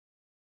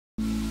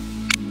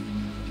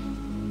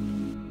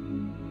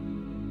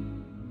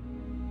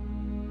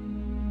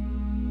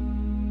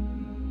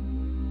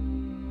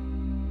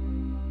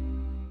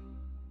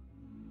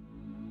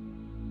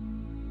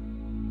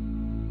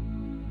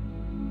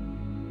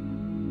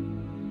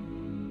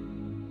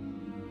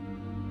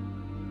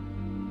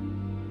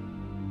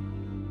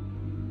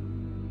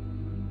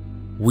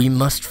We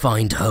must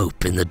find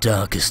hope in the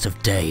darkest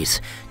of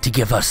days to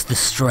give us the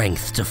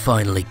strength to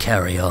finally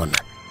carry on.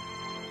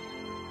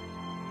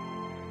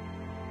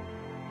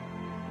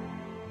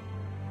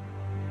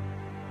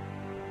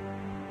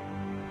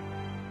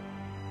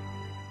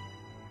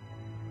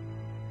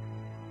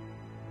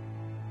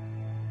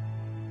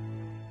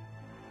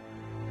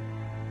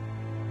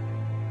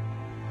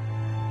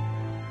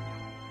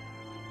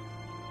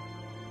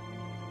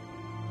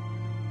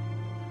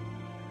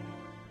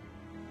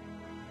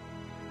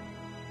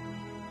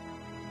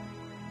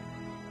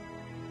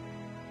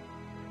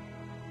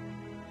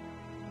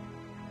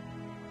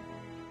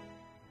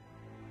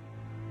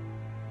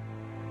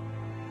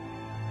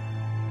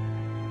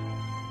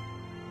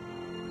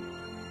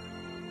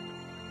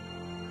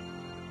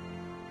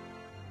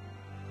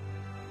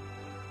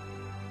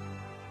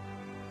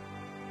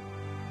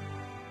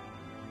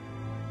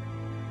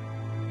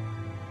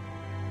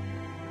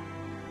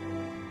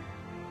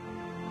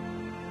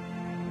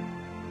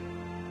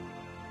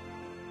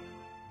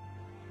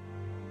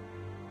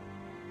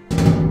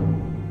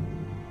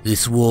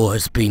 This war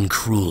has been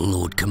cruel,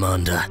 Lord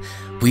Commander.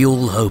 We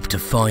all hope to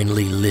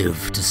finally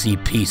live to see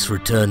peace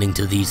returning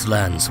to these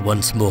lands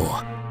once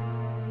more.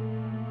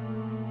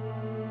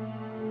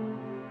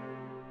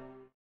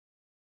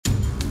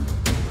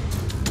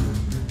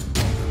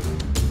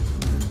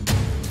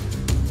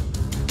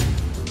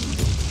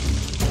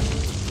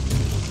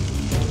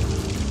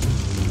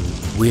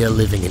 We are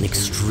living in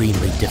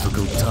extremely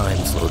difficult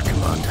times, Lord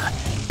Commander,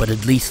 but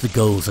at least the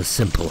goals are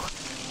simple.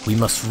 We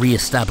must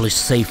re-establish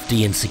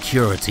safety and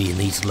security in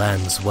these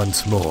lands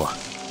once more.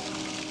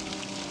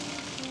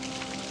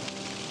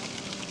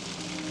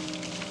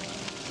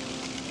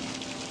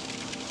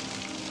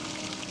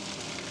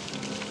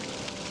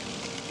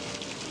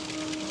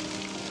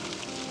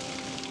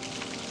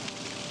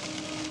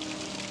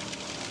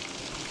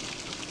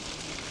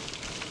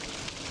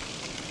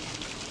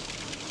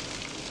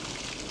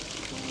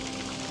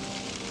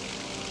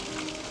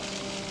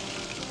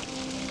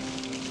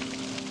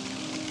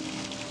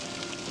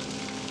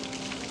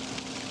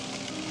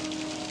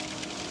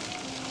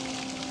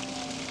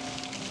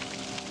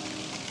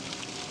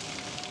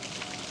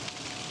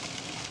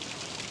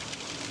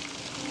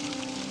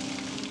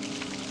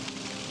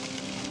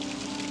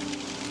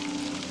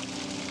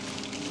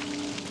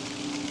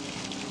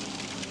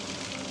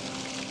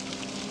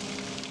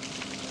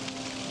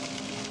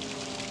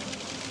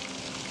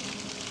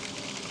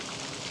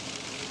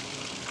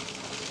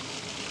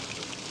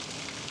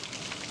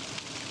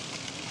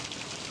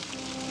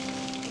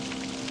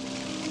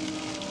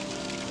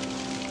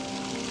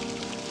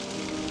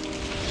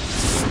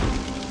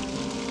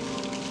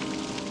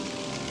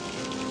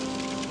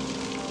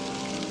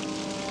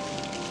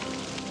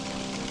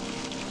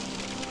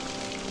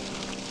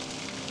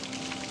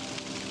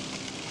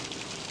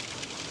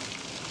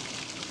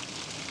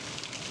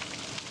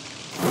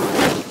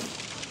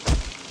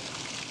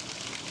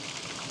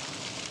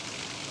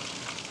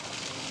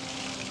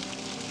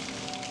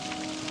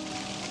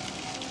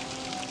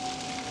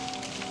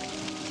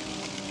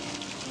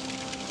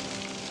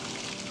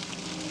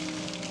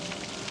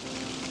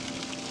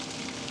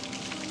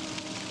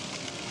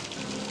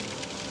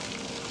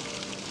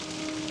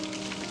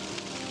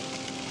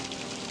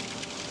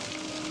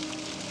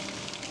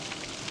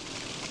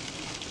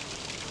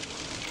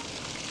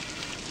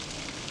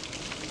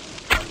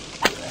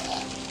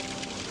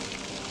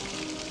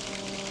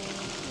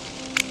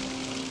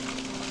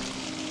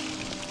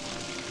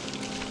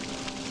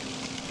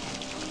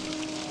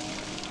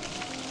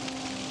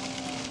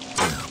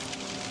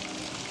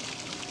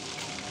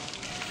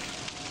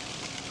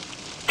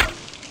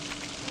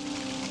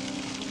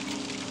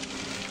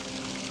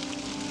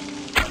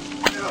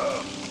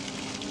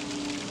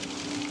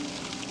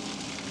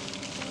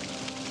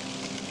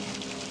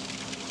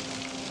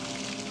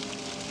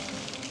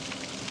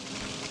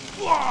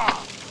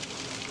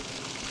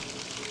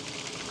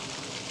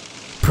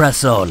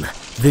 Press on.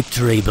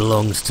 Victory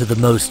belongs to the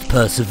most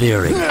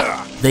persevering.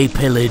 They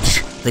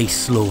pillage, they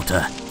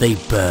slaughter, they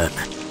burn.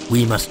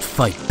 We must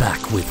fight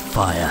back with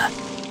fire.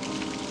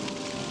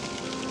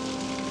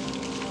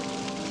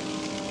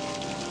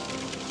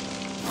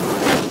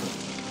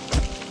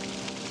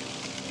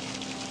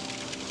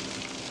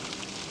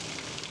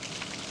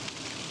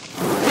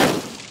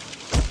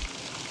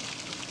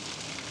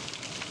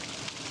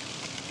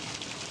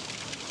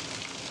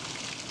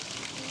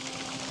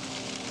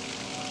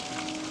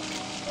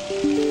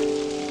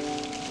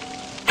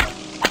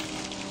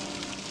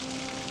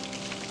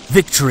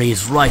 Victory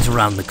is right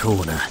around the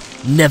corner.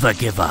 Never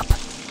give up.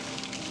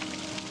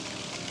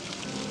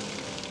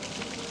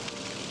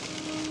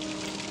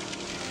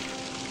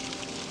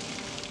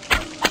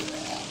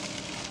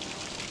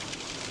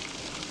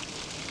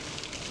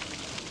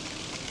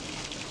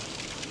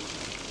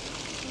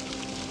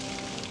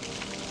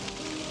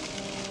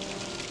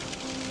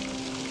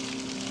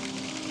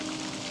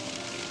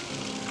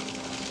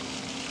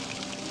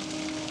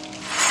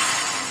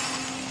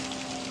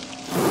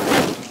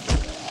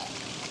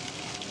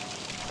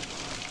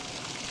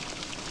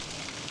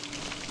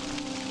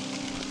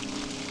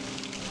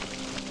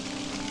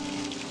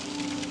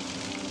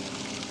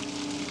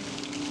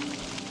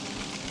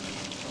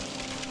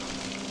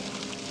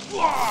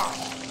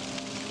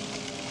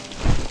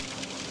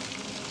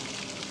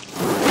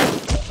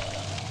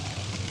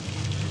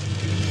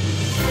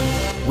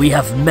 We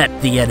have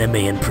met the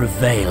enemy and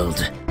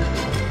prevailed.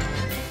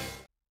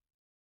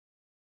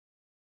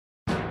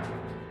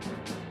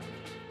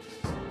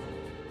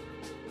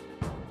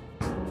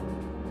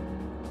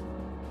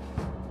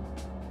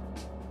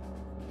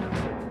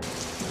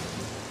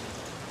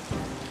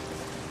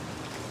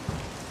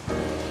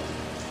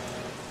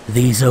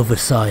 These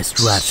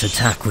oversized rats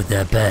attack with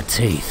their bare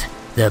teeth.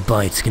 Their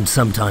bites can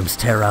sometimes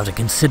tear out a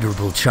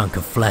considerable chunk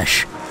of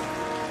flesh.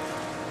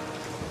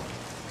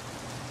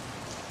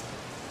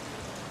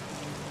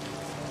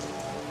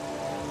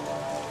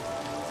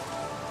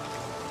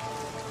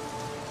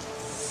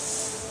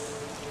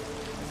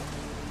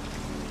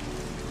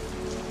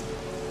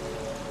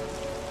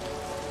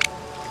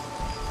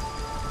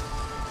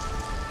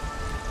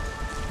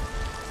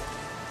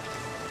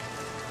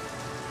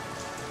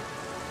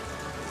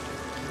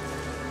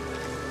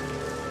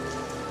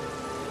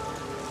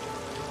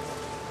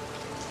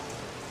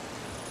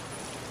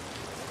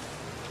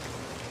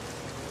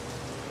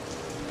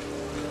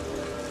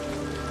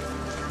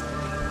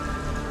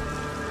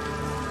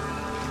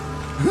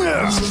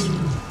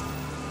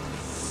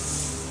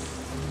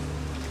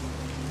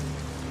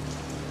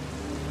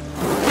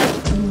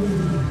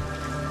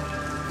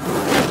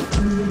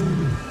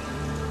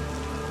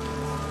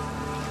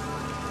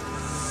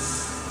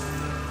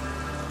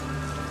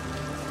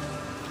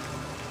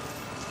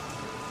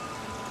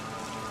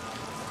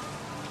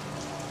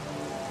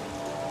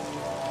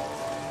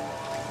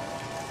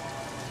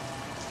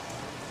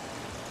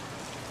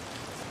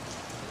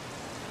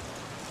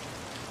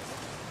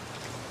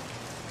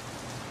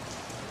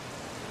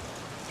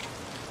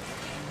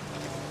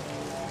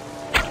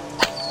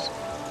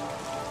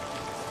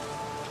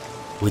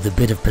 With a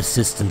bit of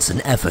persistence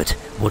and effort,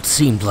 what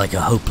seemed like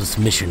a hopeless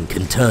mission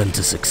can turn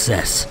to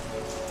success.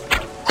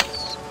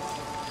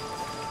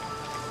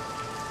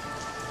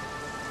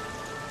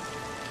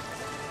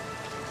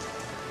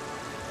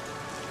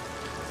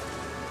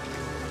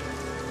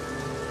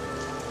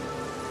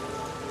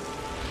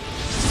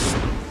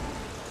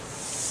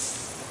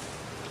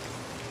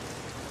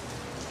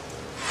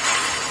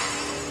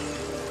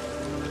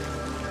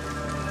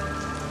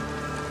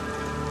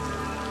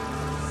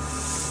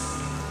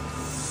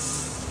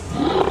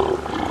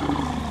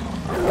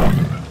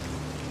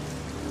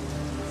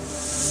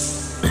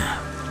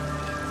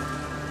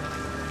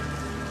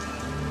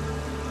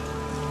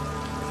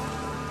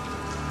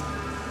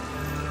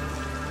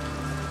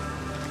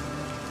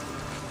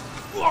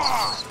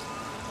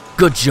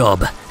 Good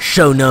job.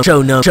 Show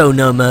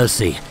no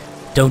mercy.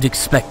 Don't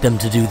expect them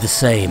to do the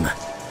same.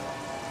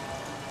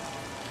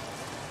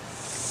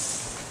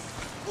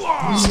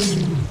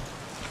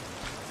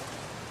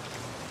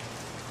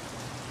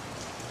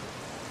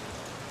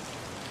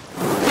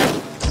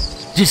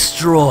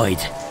 Destroyed.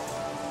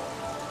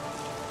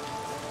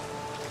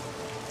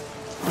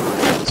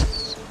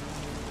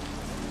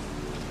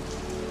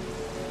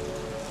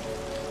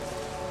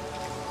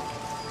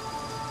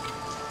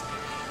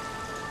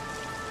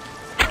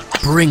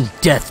 Bring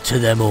death to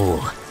them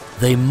all.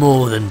 They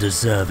more than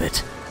deserve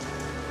it.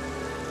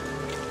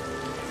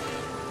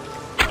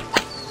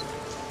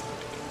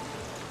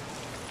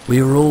 We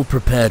are all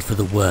prepared for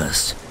the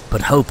worst,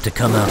 but hope to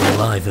come out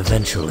alive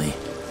eventually.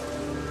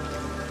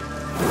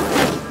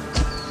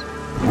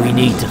 We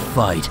need to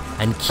fight,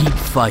 and keep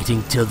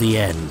fighting till the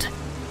end.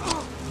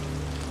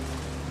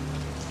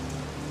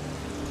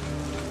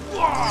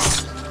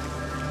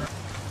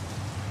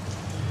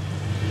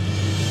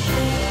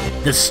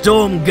 The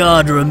Storm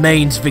Guard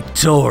remains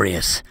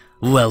victorious.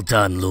 Well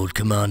done, Lord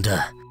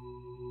Commander.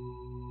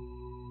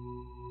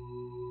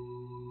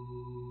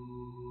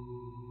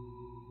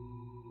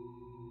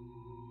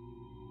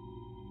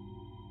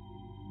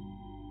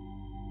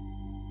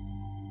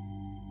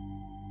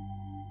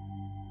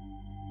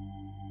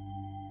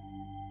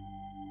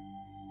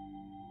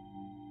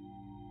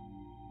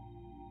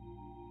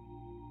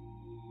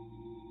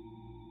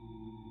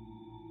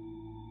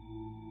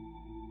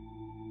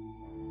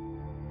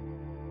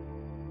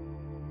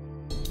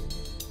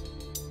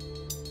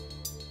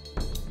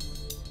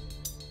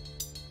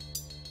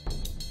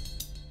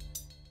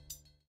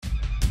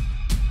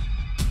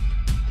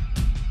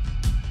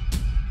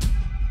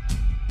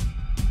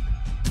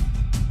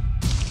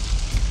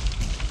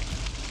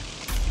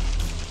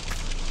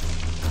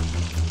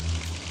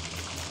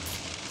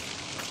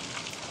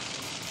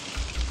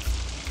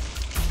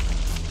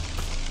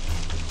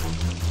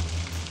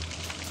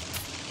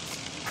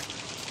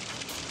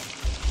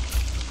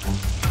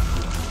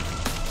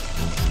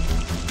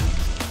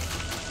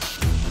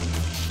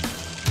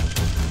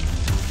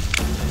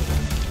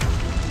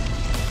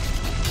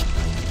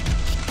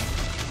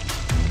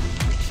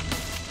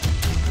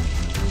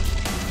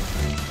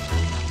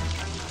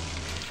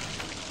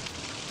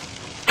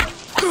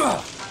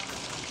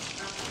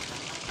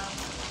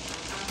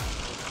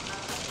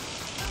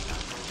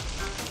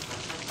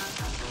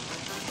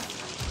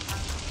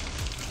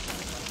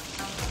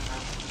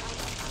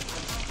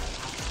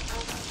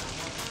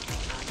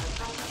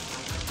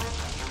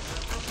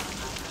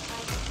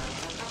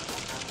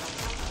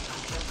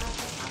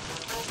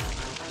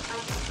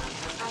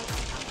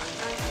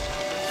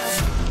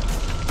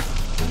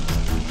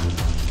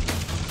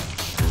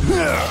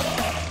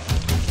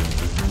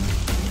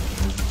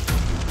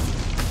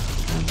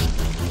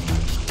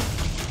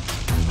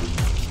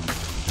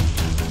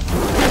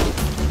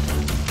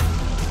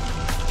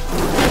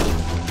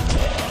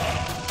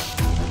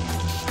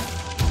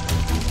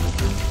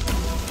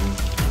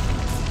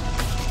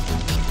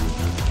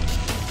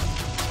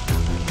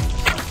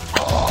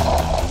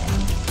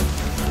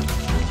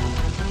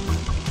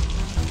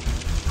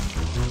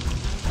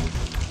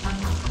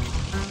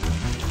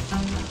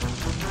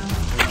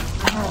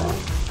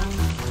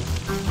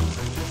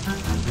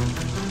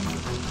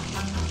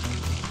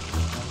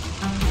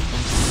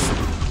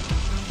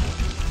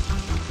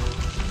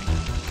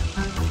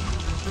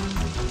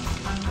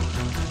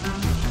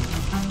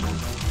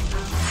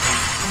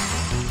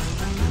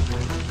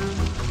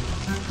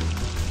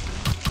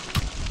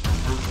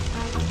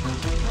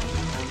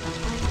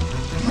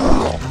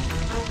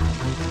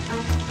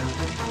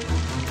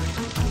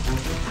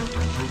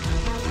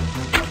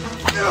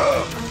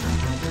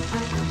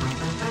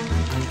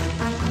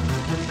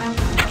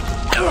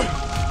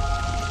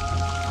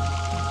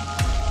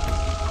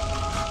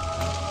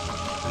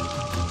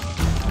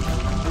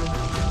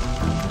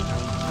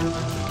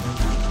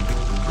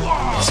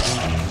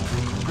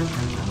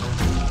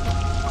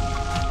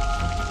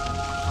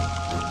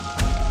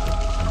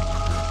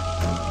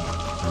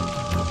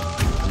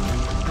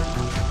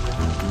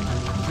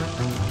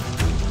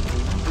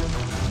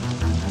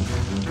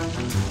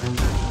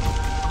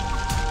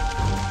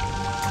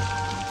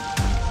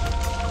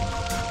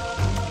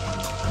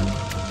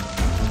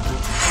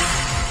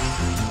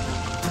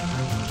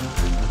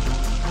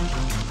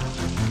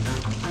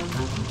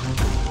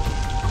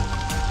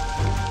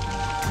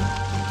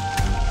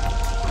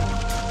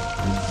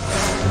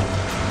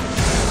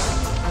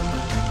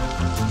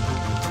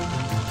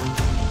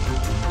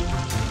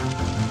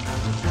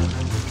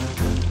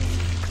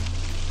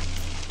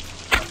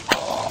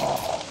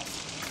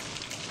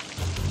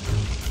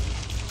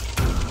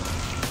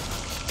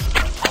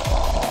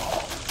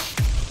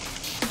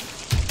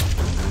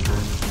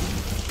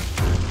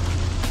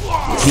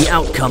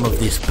 outcome of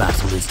this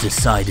battle is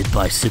decided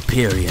by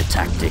superior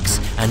tactics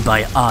and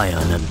by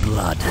iron and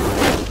blood.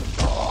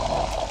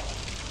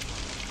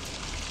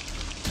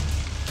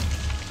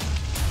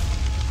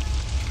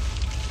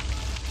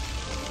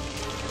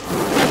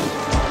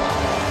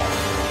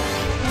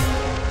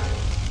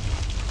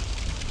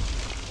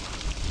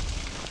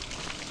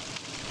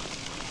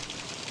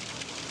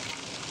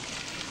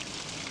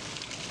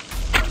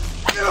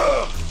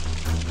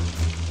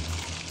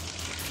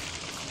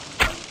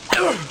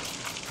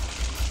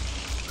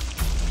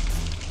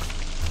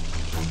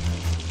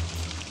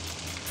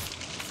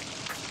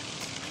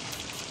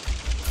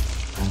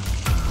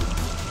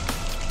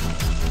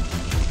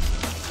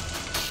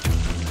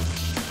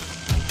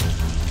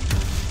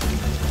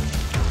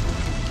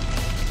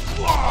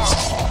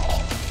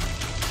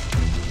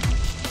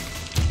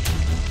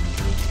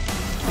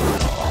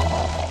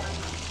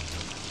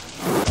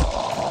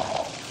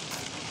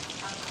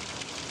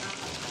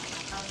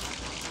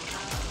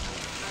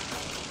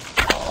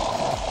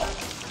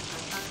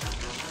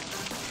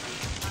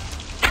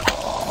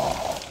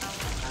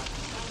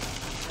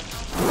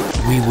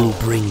 We will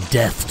bring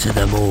death to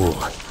them all.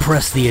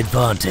 Press the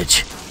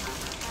advantage.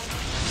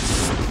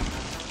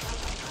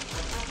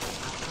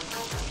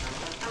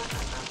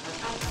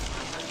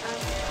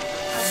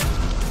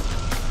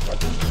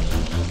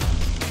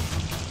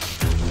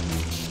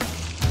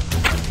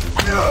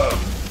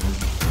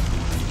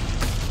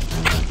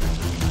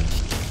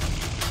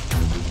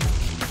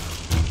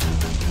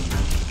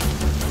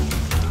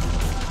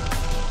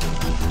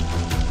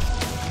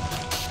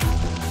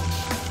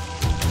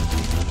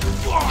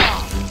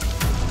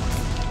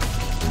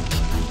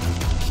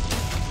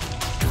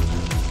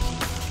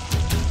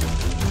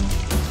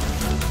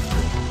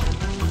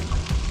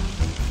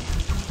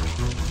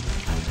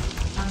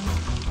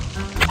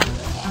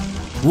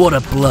 What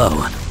a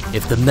blow!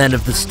 If the men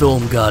of the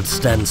Storm Guard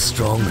stand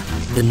strong,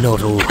 then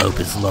not all hope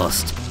is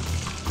lost.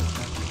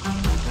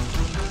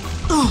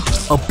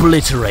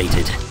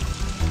 Obliterated!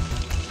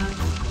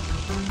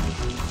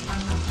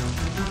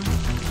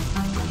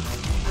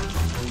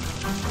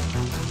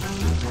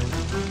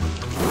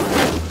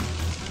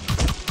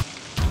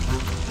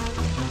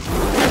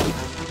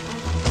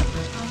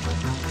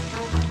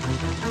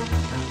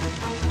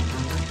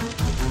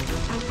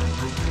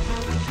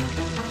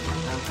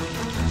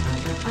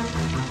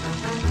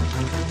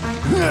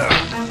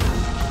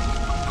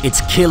 It's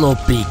kill or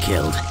be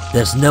killed.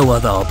 There's no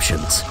other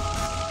options.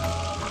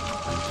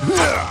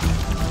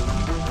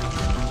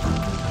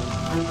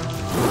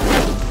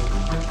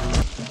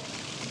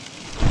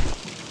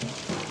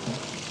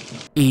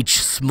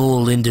 Each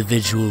small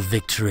individual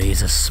victory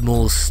is a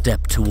small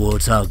step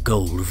towards our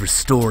goal of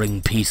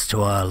restoring peace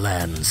to our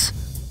lands.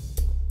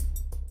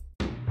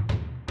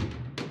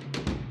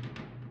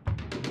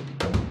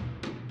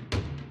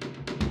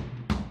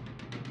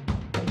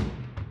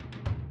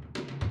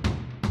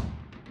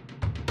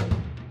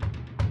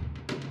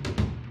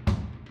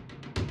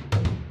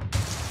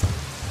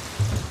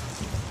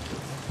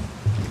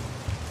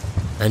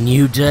 A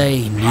new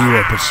day, new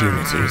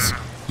opportunities.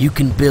 You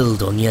can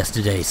build on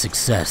yesterday's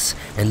success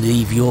and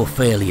leave your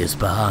failures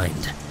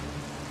behind.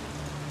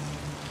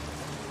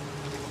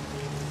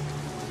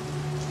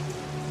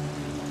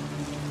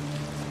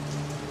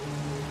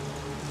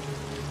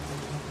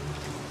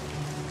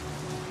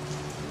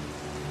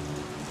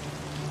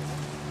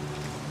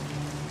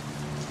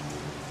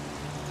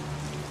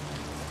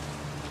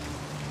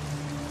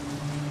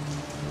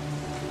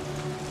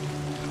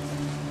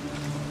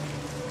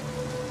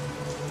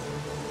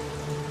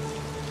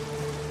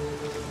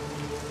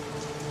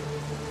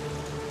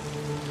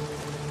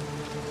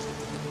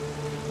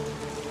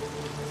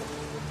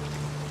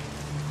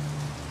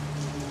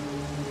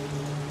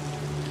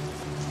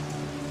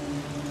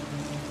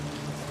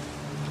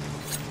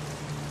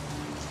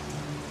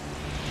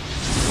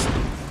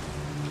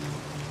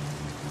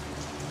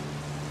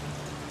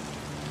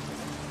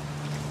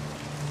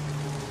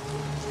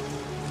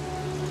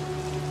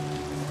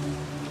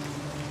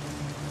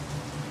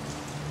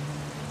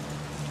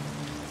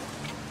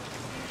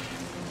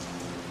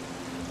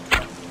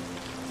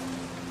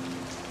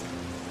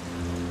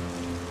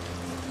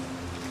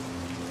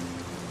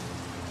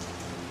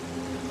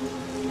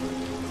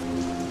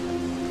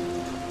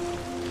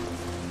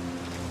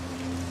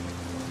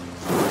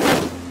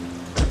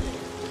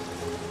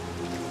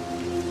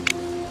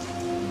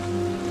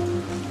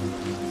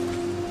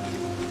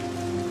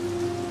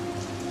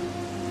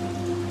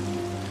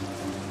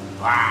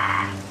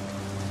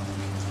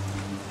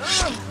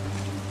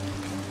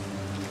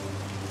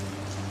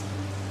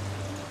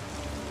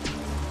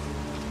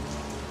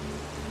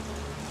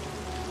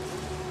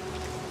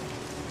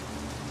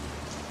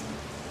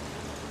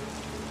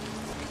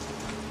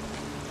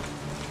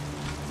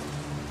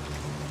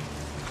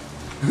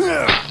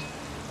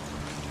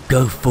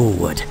 Go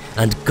forward,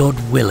 and God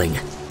willing,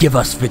 give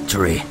us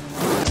victory.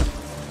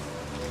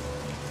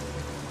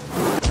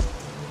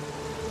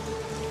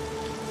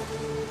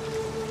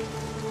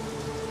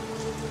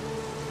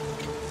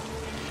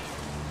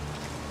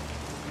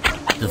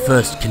 The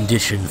first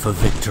condition for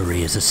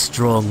victory is a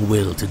strong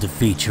will to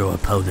defeat your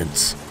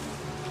opponents.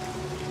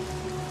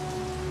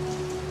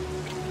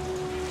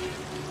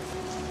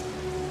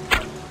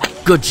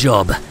 Good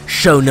job.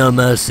 Show no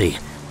mercy.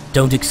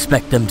 Don't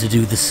expect them to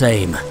do the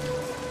same.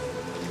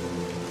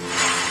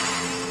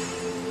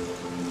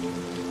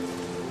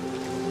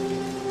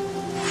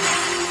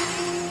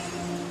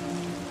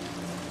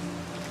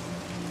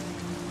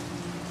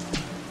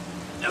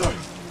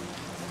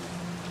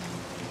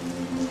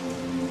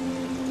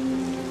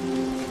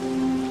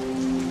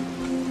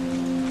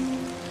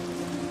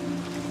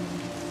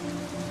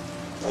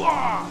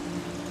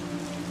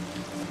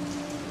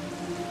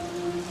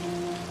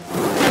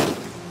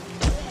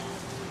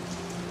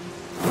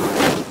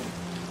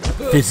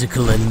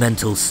 Physical and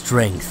mental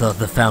strength are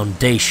the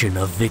foundation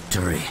of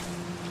victory.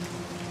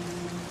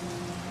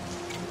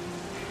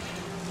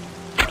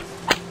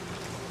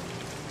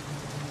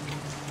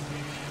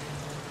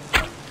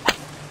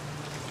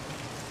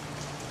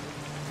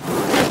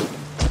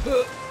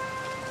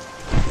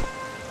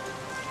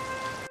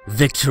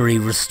 Victory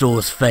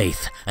restores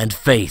faith, and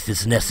faith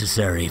is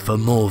necessary for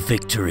more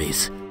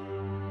victories.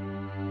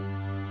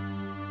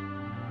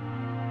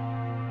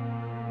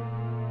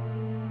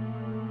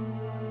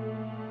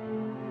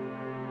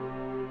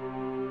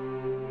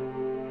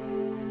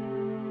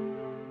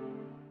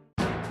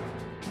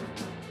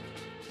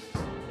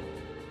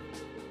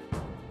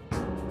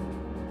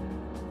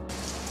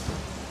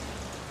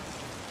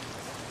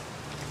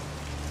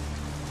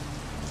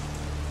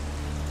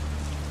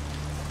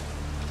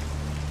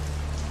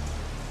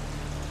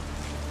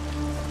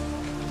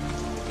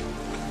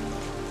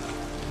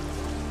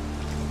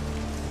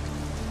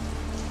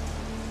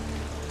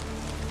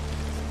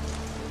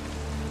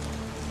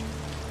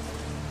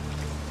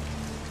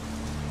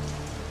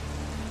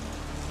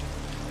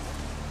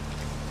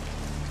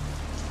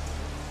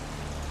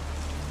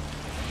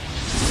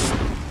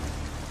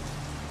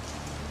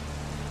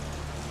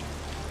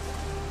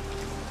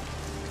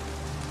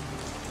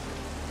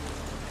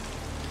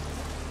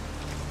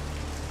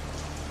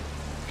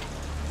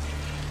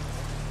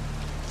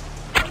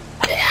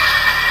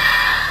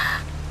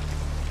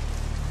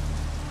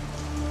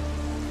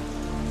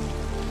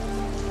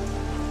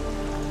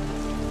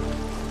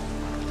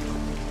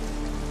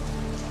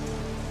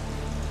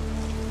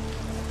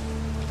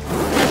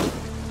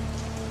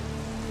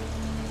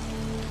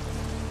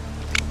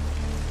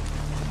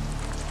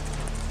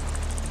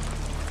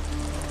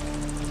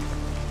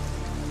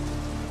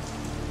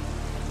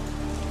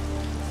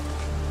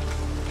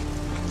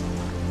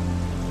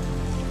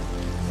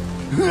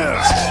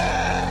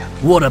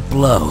 What a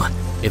blow!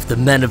 If the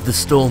men of the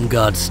Storm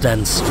Guard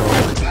stand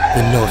strong,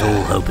 then not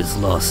all hope is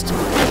lost.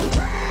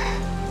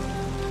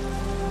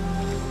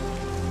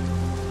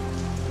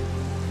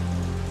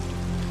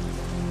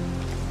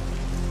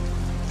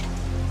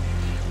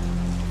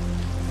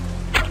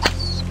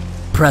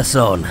 Press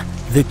on.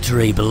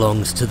 Victory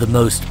belongs to the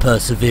most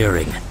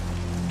persevering.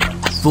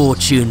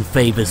 Fortune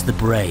favors the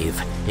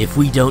brave. If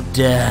we don't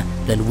dare,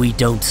 then we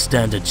don't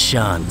stand a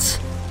chance.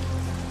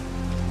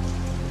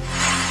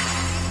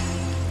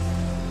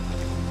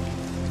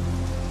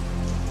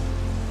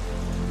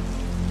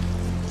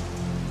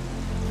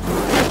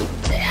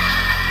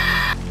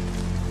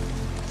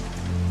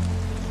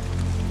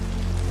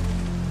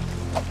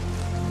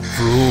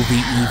 For all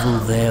the evil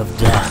they have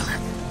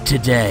done,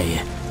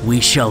 today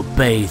we shall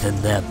bathe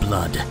in their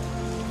blood.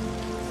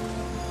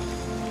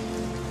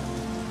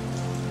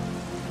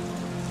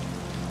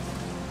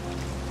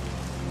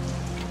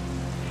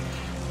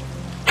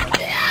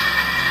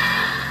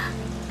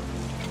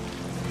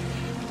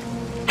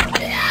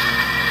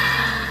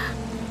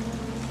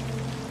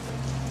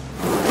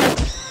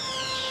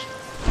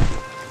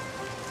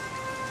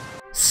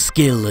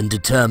 Skill and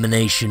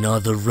determination are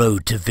the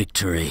road to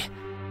victory.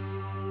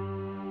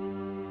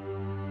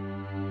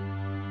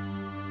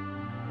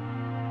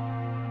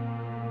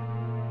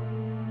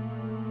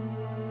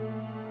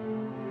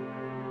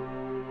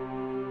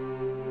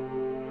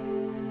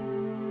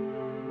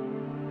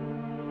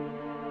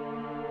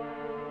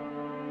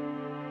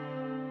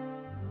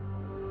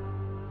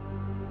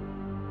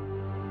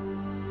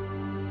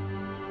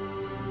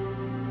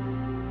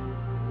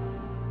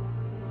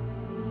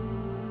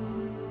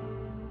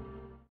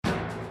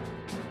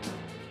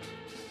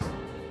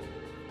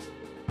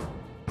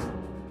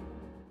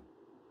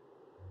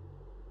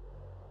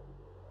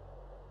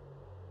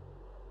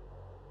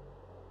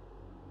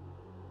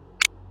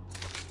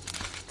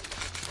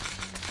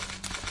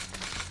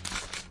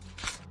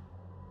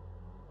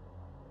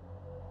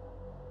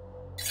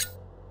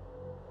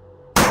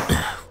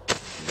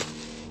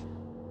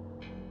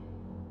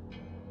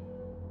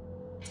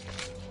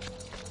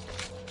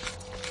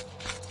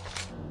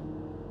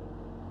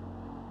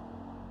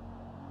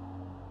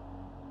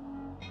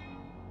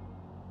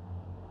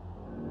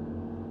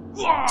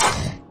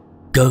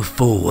 Go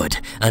forward,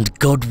 and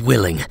God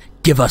willing,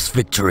 give us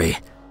victory.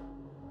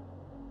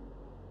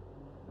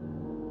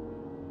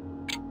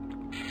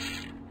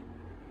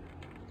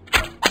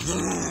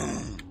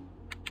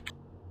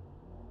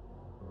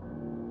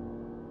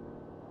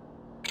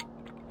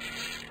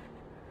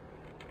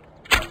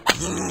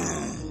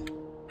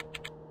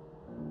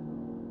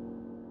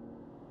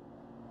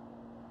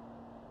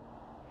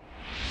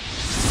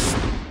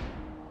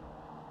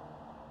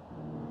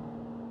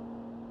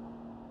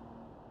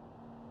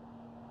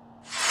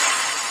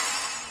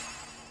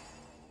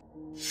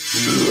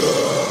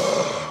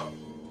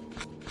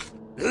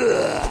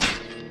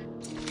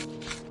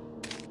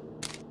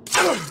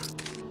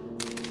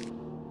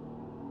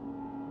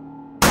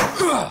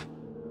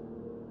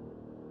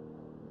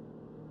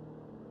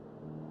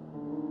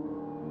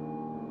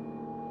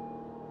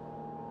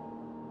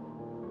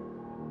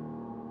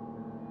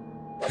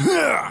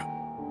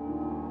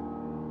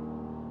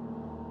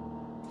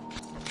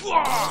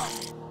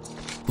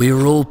 We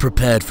are all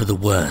prepared for the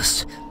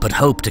worst, but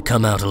hope to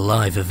come out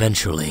alive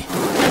eventually.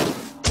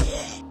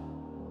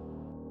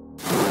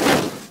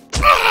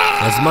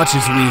 As much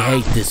as we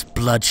hate this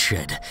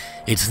bloodshed,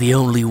 it's the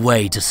only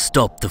way to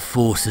stop the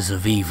forces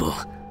of evil.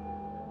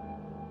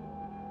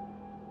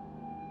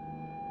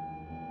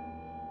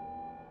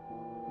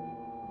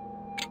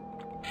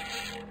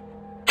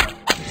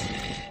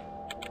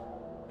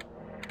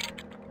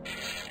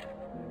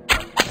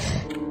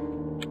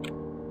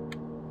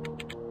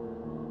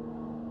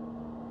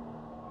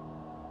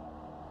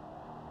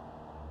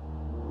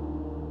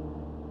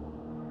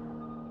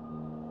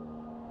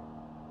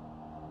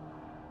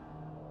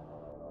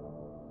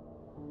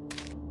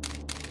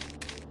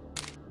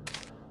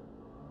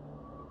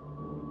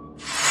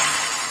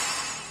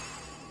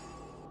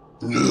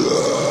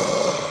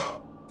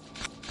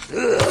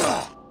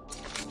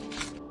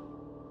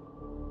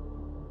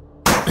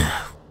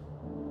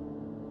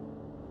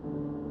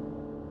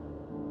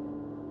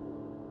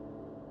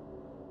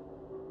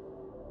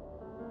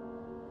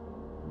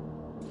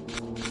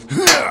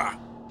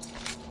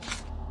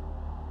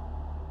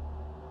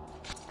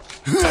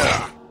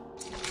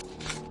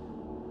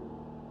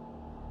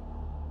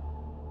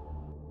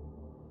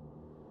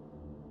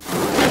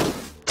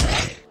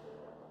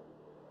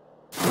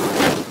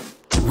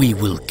 We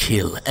will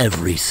kill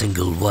every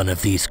single one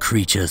of these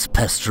creatures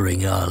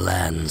pestering our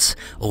lands,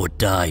 or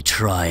die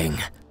trying.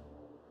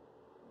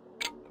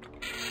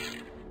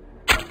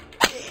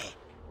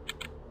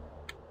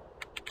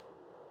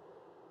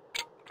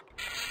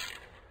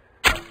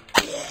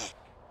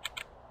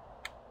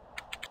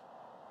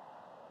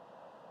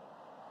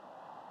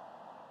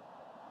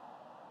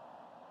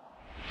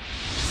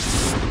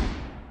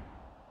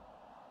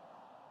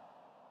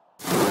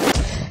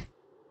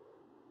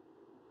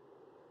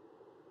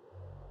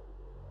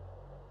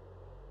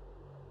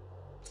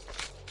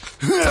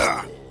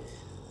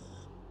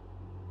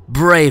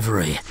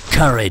 Bravery,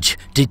 courage,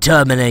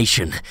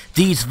 determination.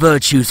 These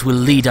virtues will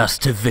lead us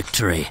to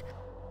victory.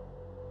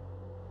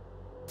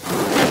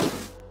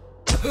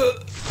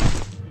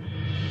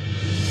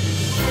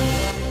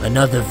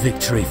 Another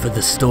victory for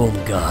the Storm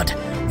Guard.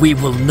 We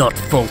will not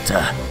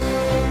falter.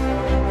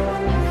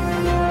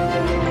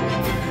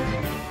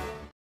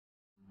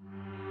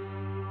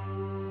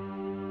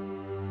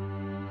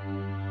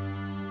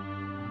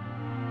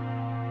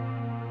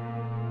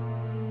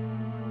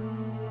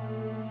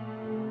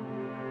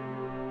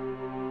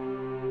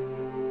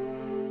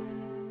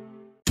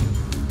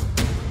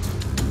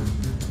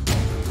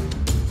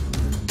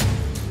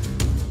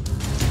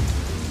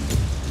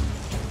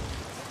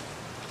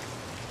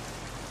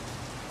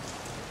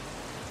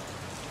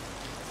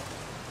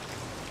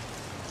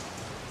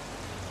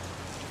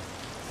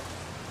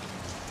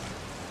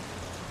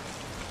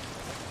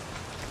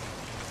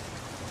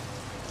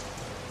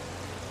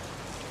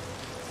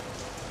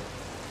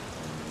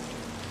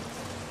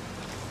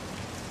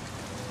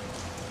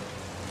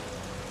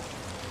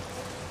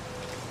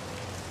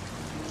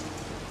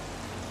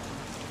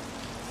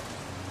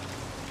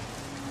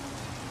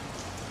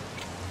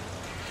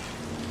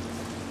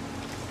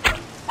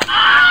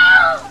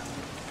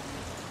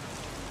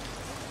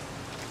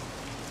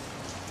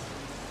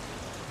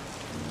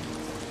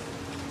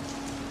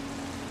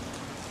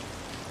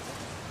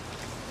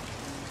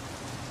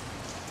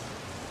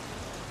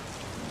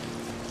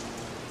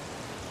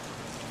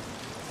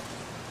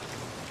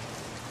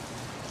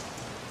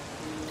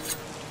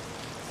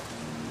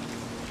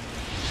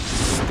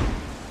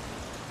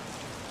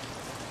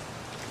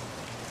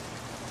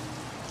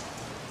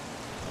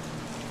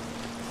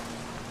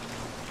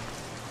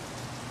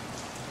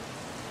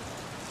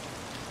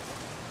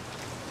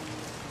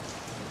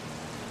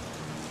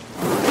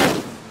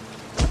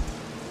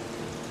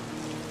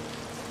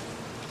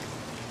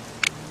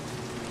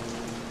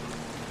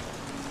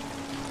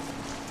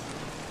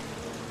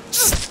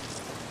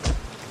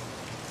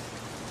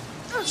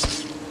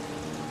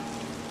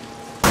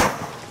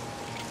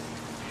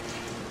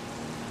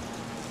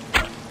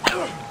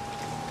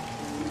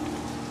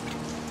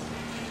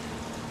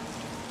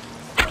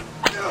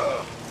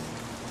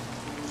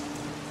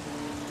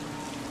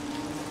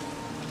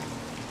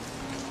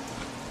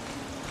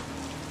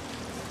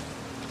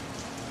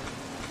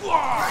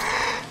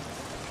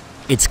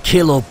 It's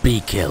kill or be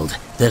killed.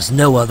 There's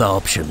no other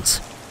options.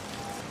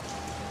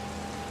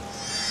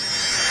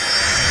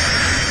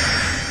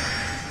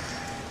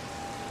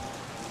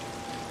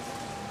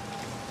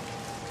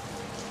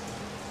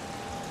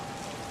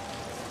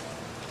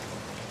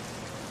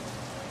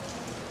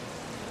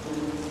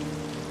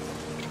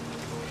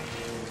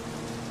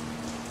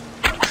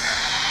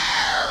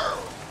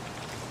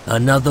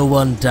 Another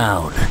one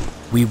down.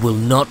 We will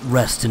not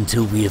rest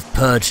until we have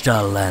purged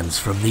our lands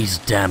from these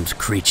damned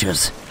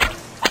creatures.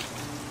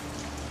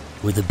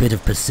 With a bit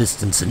of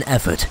persistence and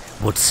effort,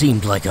 what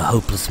seemed like a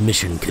hopeless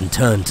mission can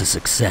turn to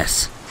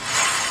success.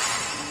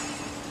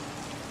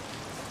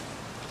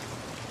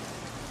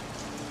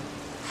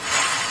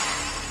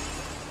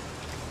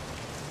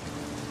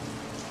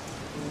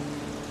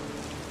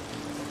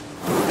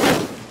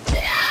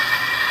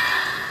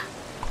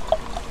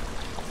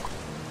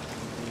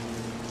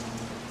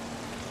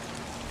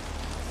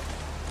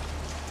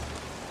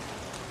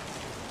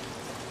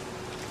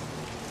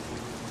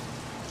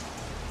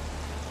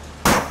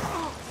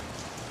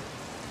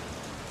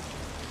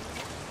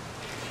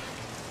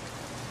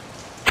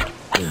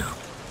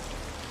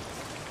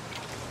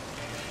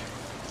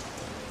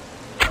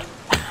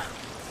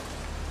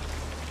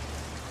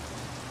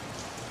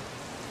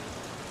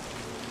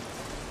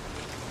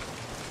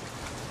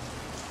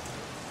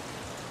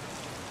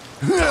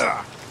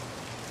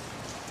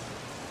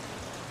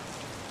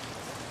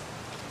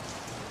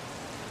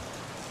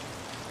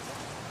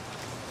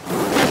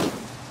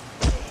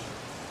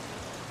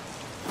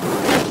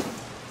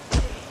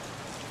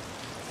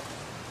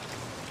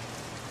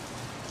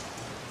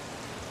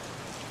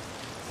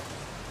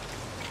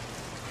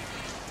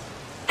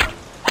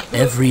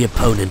 Every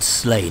opponent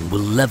slain will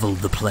level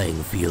the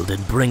playing field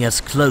and bring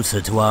us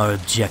closer to our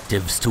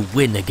objectives to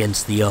win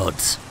against the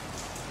odds.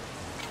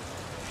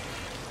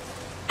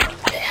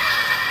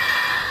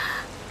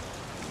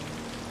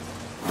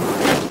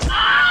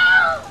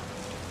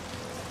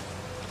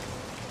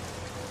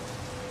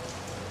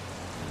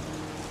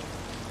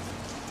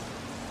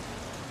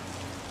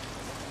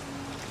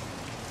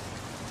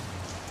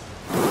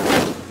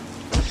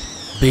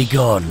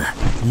 Begone.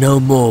 No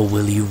more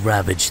will you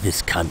ravage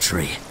this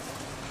country.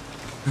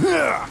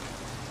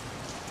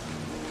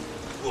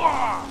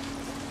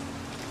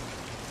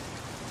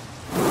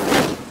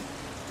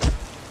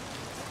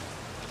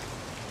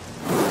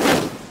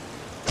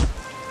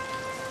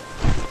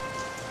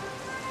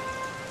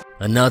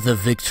 Another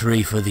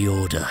victory for the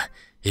Order.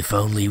 If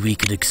only we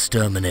could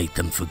exterminate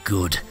them for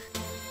good.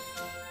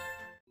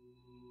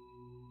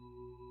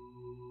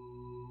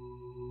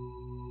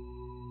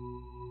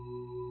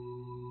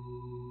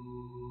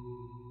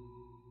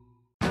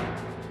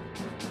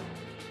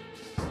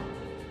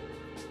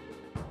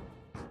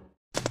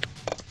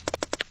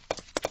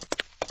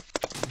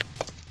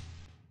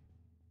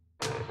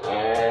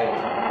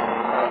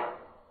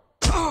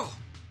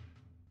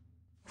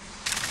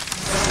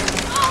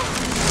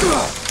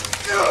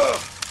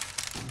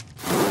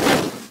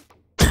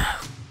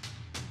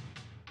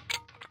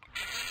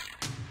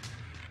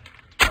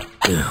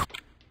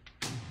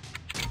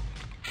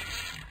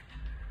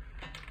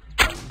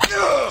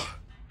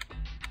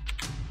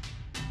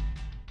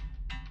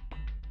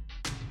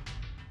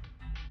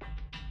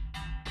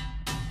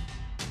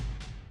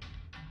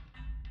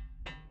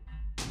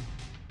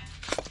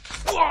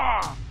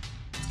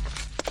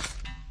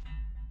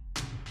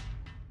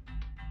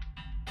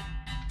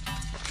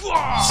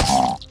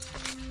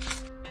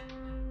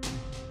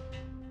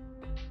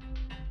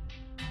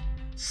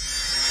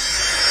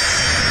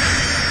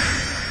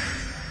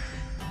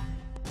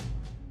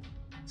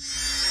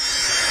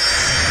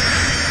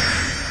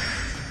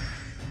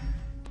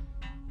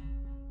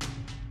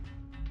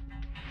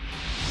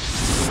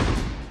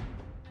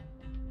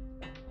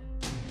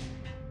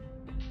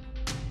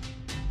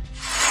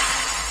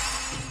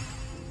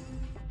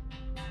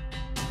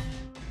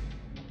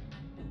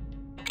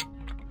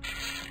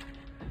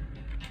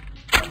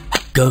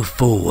 Go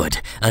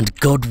forward, and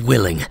God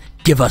willing,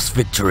 give us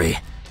victory.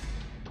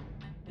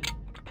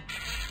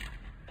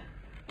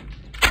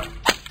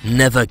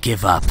 Never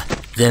give up.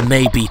 There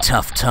may be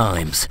tough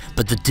times,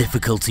 but the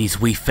difficulties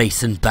we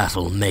face in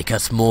battle make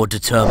us more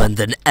determined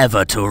than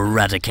ever to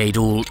eradicate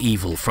all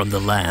evil from the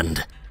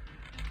land.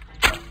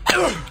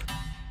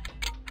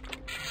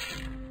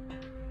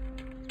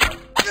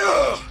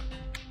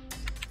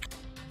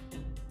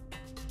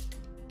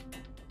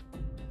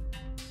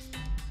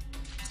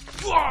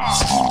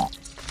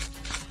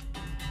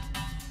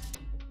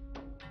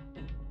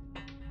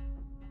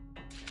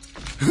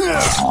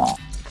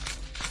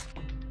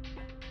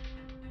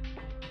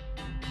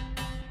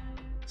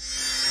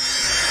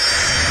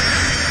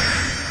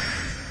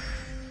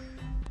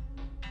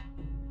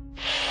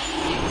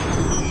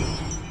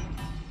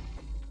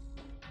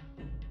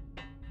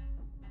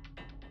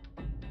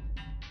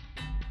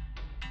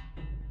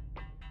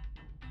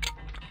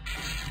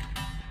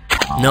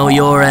 Know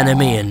your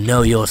enemy and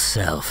know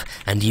yourself,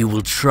 and you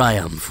will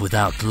triumph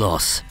without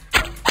loss.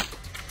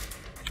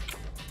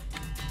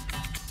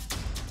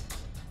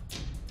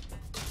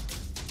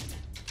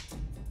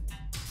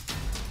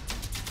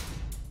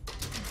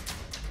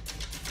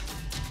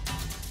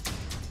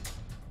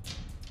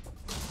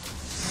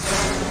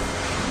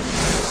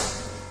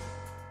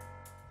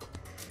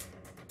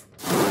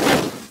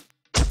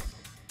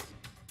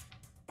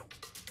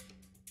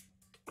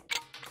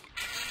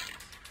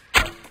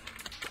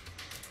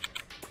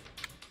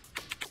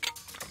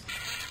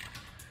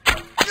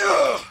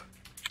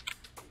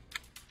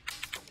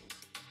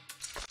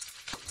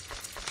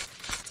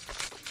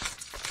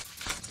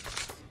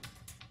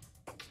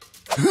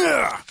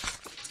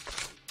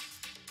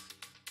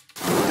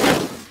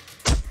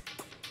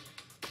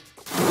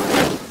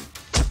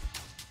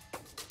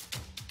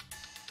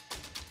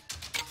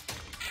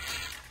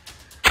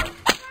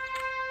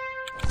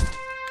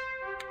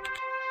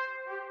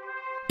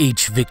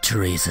 Each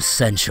victory is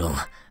essential,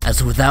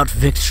 as without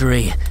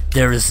victory,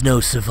 there is no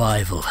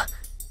survival.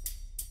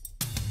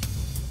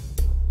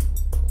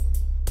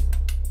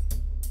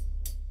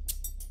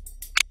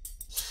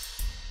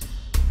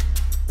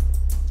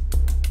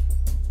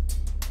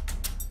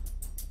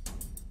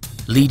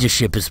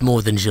 Leadership is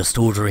more than just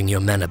ordering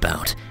your men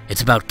about.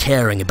 It's about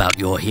caring about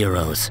your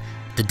heroes.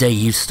 The day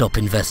you stop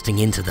investing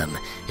into them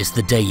is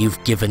the day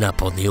you've given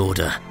up on the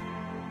Order.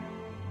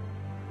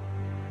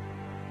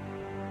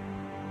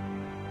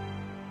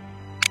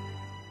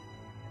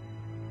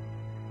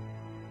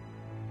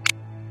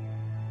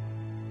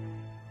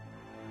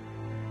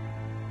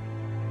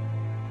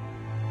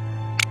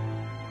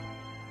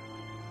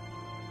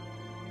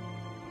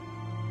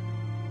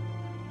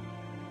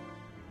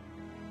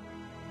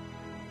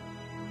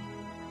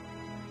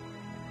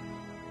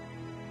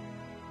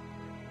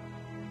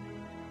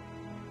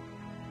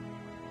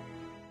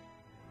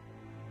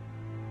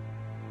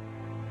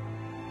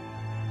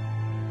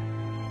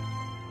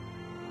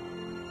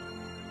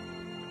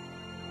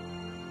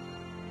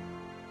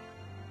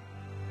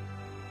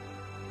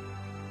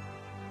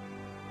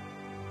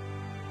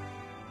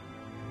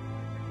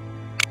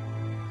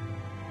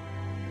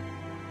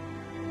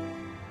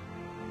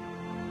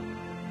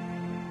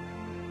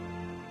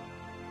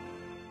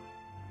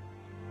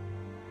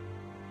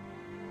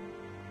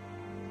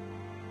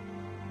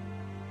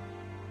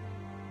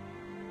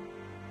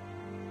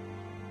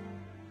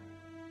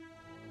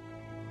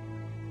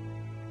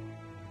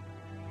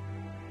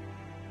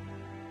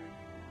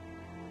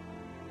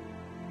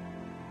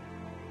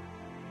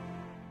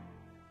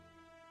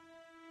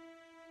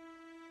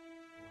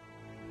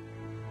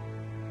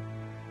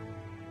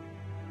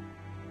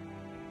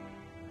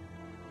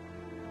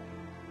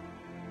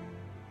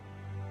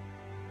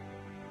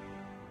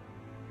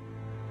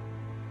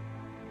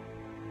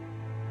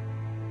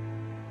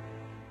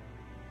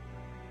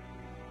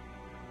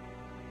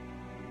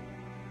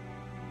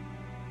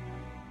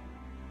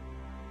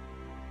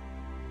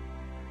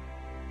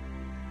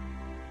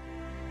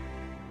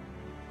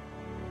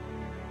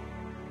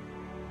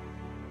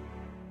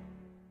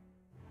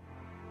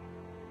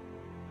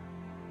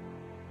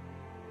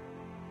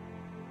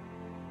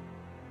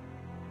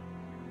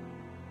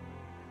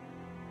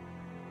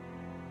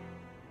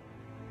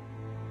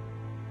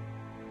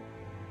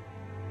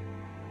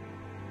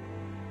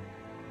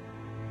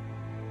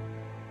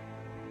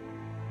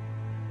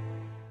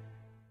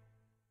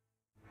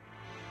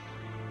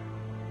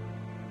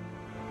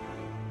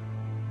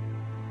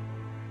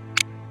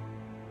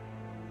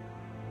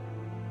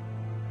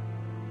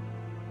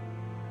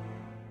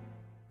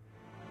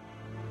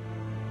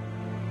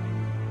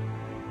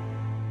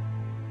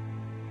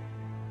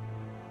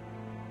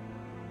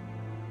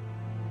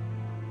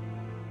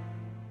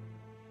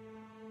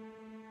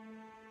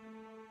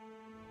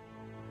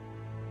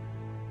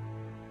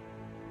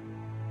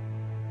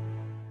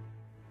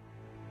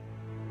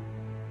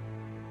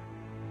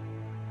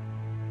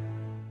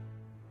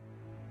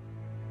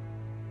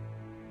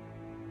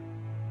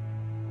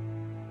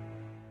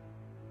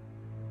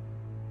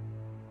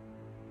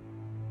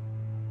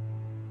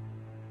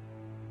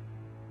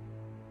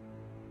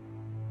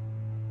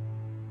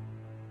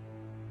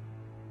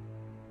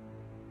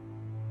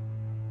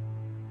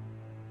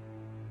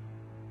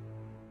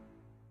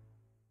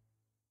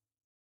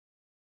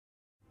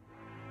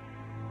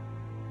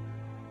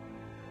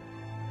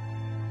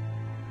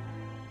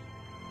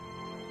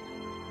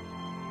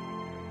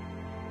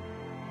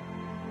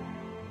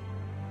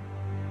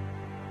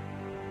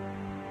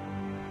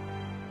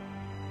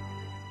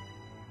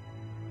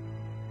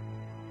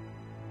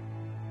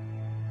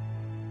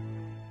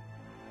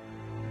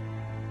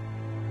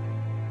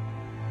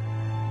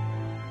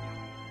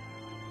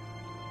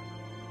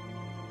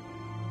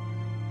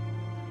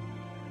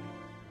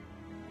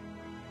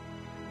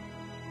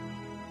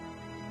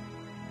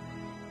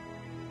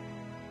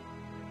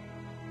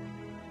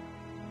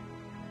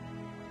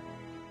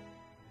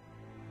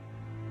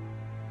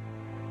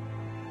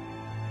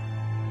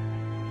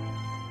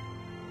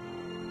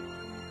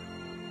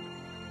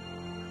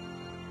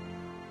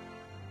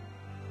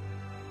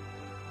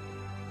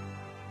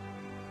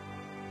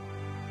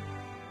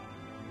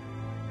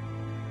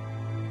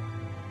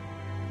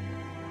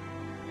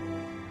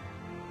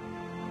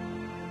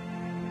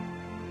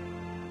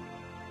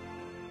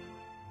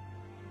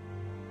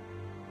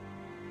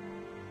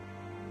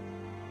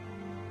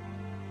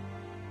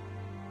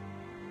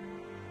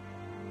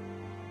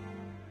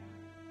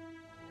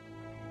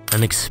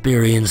 An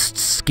experienced,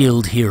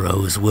 skilled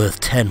hero is worth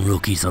 10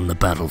 rookies on the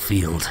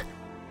battlefield.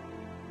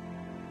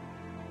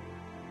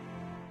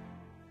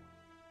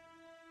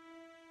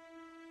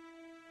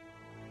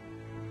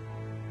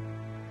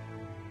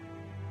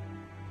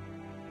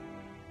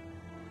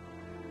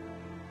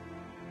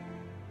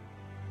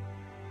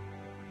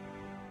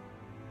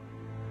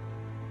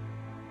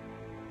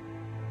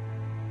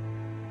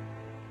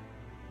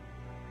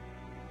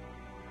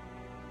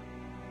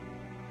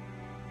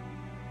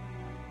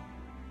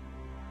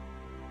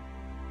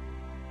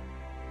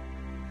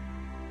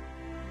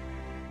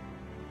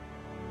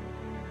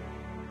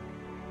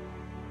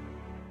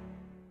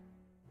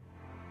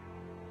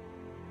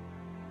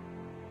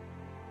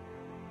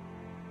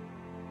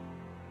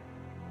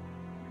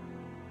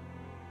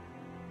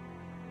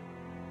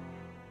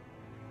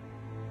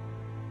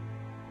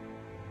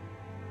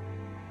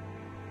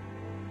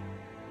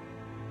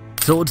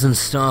 Swords and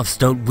staffs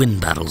don't win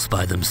battles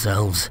by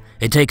themselves.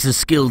 It takes a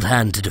skilled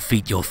hand to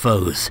defeat your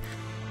foes,